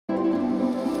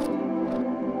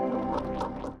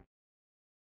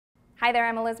Hi there,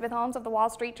 I'm Elizabeth Holmes of the Wall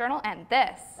Street Journal, and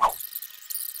this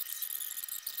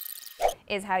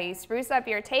is how you spruce up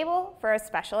your table for a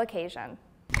special occasion.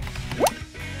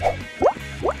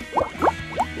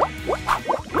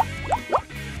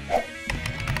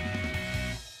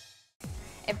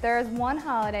 If there is one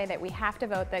holiday that we have to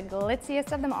vote the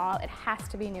glitziest of them all, it has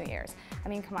to be New Year's. I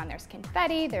mean, come on, there's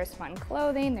confetti, there's fun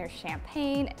clothing, there's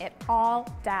champagne, it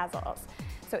all dazzles.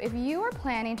 So if you are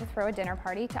planning to throw a dinner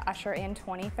party to usher in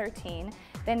 2013,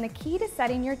 then the key to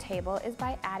setting your table is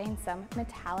by adding some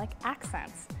metallic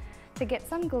accents. To get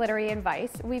some glittery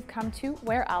advice, we've come to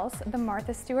where else? The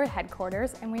Martha Stewart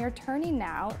headquarters, and we are turning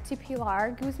now to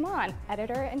Pilar Guzmán,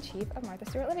 editor-in-chief of Martha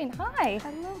Stewart Living. Hi.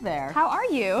 Hello there. How are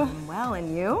you? I'm well,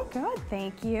 and you? Good,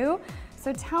 thank you.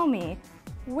 So tell me,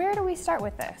 where do we start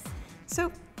with this?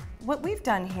 So what we've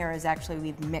done here is actually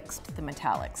we've mixed the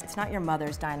metallics. It's not your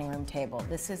mother's dining room table.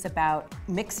 This is about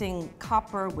mixing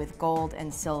copper with gold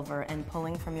and silver and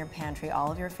pulling from your pantry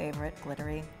all of your favorite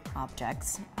glittery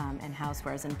objects and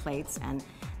housewares and plates, and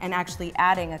actually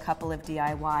adding a couple of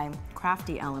DIY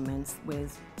crafty elements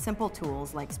with simple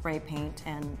tools like spray paint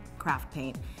and craft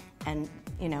paint. And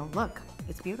you know, look,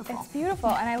 it's beautiful. It's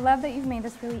beautiful, and I love that you've made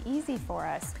this really easy for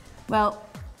us. Well,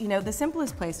 you know, the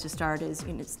simplest place to start is,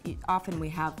 you know, often we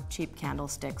have cheap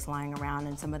candlesticks lying around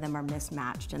and some of them are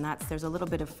mismatched, and there's a little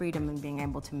bit of freedom in being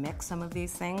able to mix some of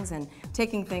these things and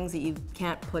taking things that you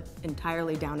can't put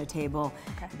entirely down a table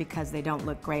because they don't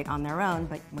look great on their own,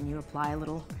 but when you apply a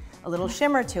little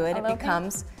shimmer to it, it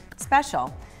becomes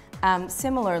special.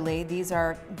 Similarly, these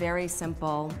are very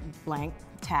simple blank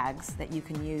tags that you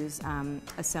can use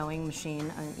a sewing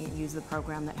machine, use the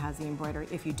program that has the embroidery,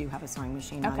 if you do have a sewing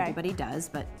machine. Not everybody does,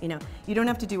 but you know, you don't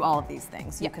have to do all of these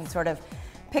things. You can sort of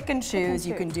pick and choose.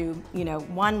 You can do, you know,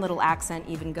 one little accent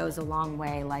even goes a long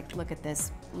way. Like, look at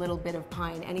this little bit of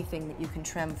pine, anything that you can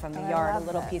trim from the yard, a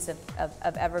little piece of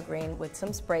evergreen with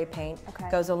some spray paint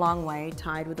goes a long way,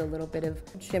 tied with a little bit of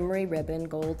shimmery ribbon,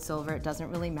 gold, silver, it doesn't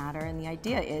really matter. And the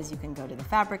idea is you can go to the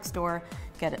fabric store,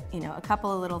 get you know, a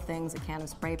couple of little things, a can of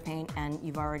spray paint, and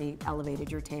you've already elevated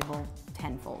your table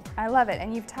tenfold. I love it,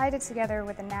 and you've tied it together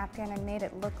with a napkin and made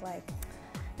it look like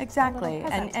exactly,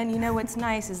 and you know what's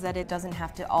nice is that it doesn't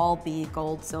have to all be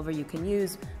gold, silver. You can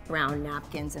use brown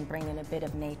napkins and bring in a bit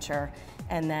of nature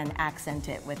and then accent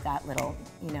it with that little,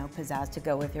 you know, pizzazz to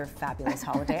go with your fabulous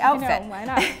holiday outfit. I know, why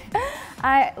not?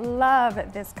 I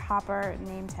love this copper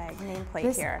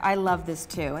nameplate here. I love this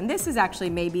too, and this is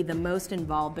actually maybe the most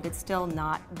involved, but it's still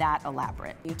not that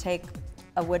elaborate. You take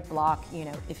a wood block, you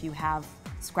know, if you have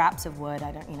scraps of wood,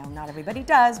 you know, not everybody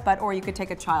does, or you could take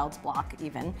a child's block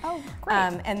even. Oh,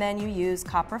 great. And then you use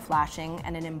copper flashing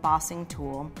and an embossing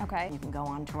tool. Okay. You can go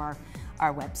onto our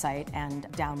website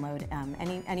and download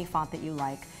any font that you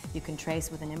like. You can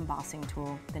trace with an embossing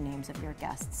tool the names of your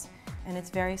guests. And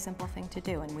it's a very simple thing to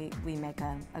do, and we make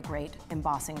a great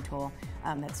embossing tool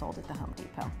that's sold at the Home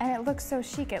Depot. And it looks so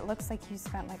chic. It looks like you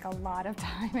spent like a lot of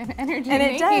time and energy and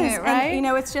making it, right? And, you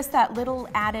know, it's just that little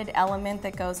added element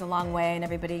that goes a long way, and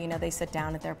everybody, you know, they sit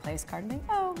down at their place card and think,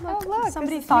 oh, look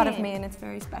somebody thought of me, and it's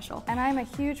very special. And I'm a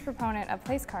huge proponent of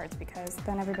place cards because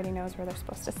then everybody knows where they're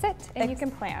supposed to sit, and you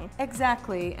can plan.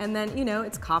 Exactly, and then, you know,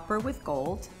 it's copper with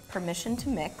gold. Permission to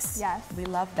mix. Yes. We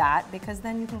love that because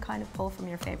then you can kind of pull from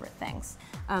your favorite things.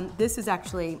 This is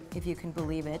actually, if you can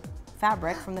believe it,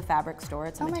 fabric from the fabric store.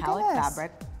 It's a metallic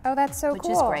fabric. Oh, that's so cool. Which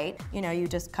is great. You know, you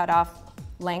just cut off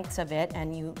lengths of it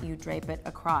and you drape it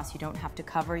across. You don't have to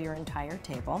cover your entire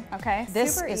table. Okay,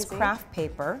 This is craft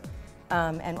paper,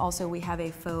 and also we have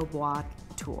a faux bois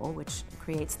tool, which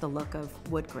creates the look of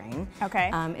wood grain.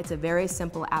 Okay. It's a very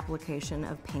simple application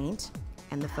of paint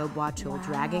and the faux bois tool,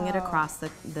 dragging it across the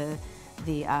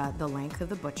length of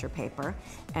the butcher paper,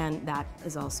 and that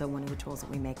is also one of the tools that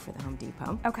we make for the Home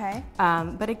Depot. Okay.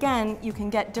 But again, you can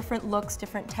get different looks,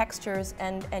 different textures,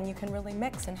 and you can really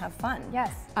mix and have fun.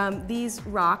 Yes. These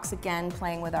rocks, again,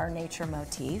 playing with our nature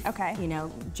motif. Okay. You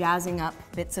know, jazzing up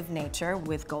bits of nature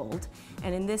with gold.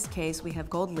 And in this case, we have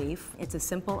gold leaf. It's a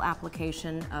simple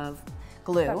application of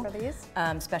glue. For these?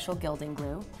 Special gilding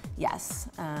glue. Yes.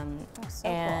 So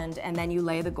and then you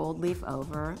lay the gold leaf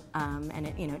over, and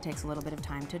it, you know, it takes a little bit of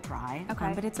time to dry.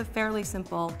 Okay. But it's a fairly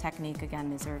simple technique. Again,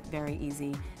 these are very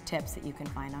easy tips that you can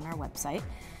find on our website.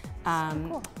 So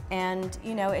cool. And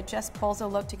you know, it just pulls a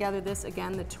look together. This,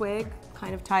 again, the twig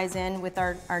kind of ties in with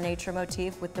our nature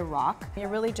motif with the rock. You're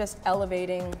really just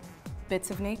elevating bits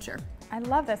of nature. I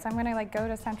love this. I'm gonna like go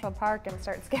to Central Park and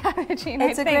start scavenging.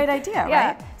 It's a great idea, right?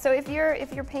 Yeah. So if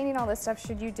you're painting all this stuff,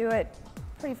 should you do it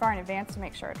pretty far in advance to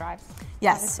make sure it dries.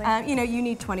 Yes, you know, you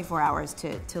need 24 hours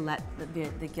to let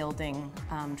the gilding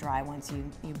dry once you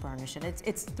burnish it.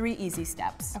 It's 3 easy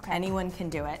steps. Okay. Anyone can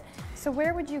do it. So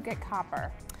where would you get copper?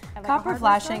 At, like, Copper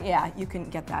flashing, yeah, you can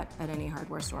get that at any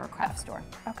hardware store or craft store.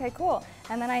 Okay, cool.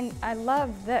 And then I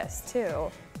love this too.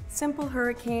 Simple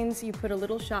hurricanes, you put a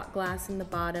little shot glass in the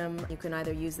bottom. You can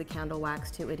either use the candle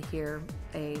wax to adhere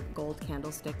a gold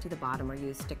candlestick to the bottom or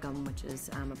use Stickum, which is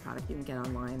a product you can get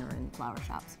online or in flower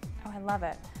shops. Oh, I love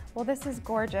it. Well, this is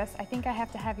gorgeous. I think I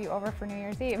have to have you over for New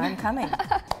Year's Eve. I'm coming.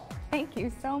 Thank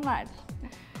you so much.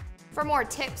 For more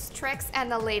tips, tricks,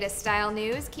 and the latest style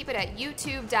news, keep it at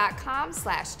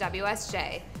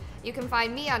youtube.com/WSJ. You can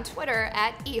find me on Twitter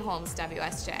at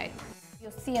eHolmesWSJ.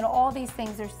 You'll see in all these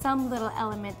things there's some little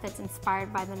element that's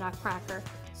inspired by the Nutcracker.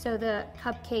 So the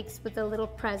cupcakes with the little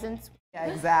presents. Yeah,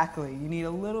 exactly. You need a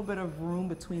little bit of room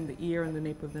between the ear and the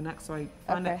nape of the neck, so I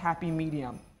find a happy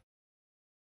medium.